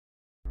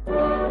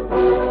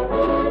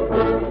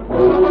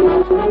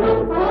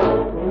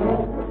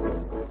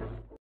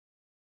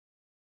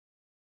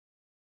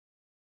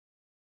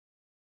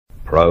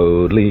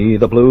Proudly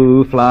the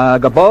blue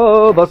flag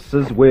above us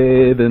is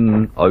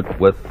waving, out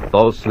with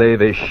all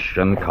slavish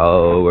and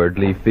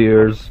cowardly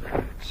fears.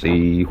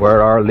 See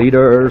where our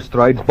leader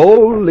strides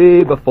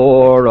boldly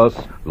before us,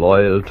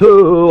 loyal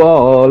to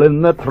all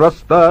in the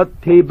trust that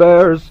he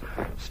bears.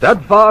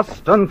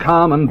 Steadfast and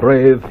calm and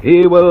brave,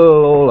 he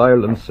will all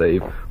Ireland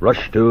save.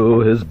 Rush to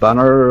his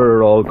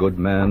banner, all good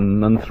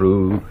men and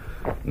true.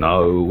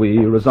 Now we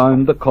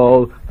resound the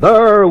call,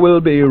 there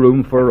will be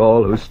room for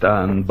all who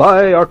stand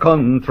by our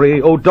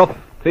country, O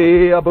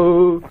Duffy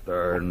Abu.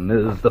 Stern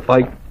is the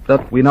fight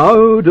that we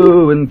now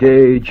do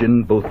engage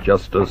in, both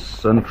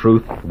justice and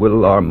truth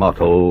will our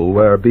motto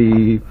e'er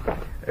be.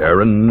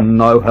 Erin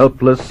now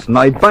helpless,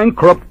 nigh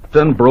bankrupt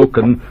and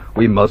broken,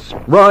 we must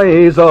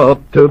rise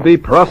up to be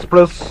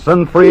prosperous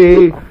and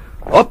free.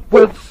 Up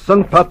with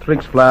St.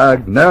 Patrick's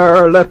flag,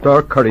 ne'er let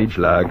our courage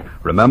lag.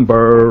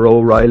 Remember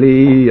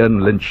O'Reilly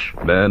and Lynch,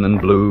 men in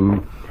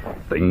blue.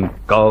 Think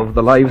of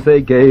the lives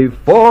they gave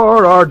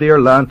for our dear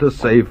land to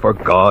save, for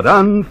God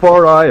and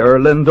for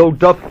Ireland, O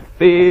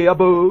Duffy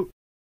Abu.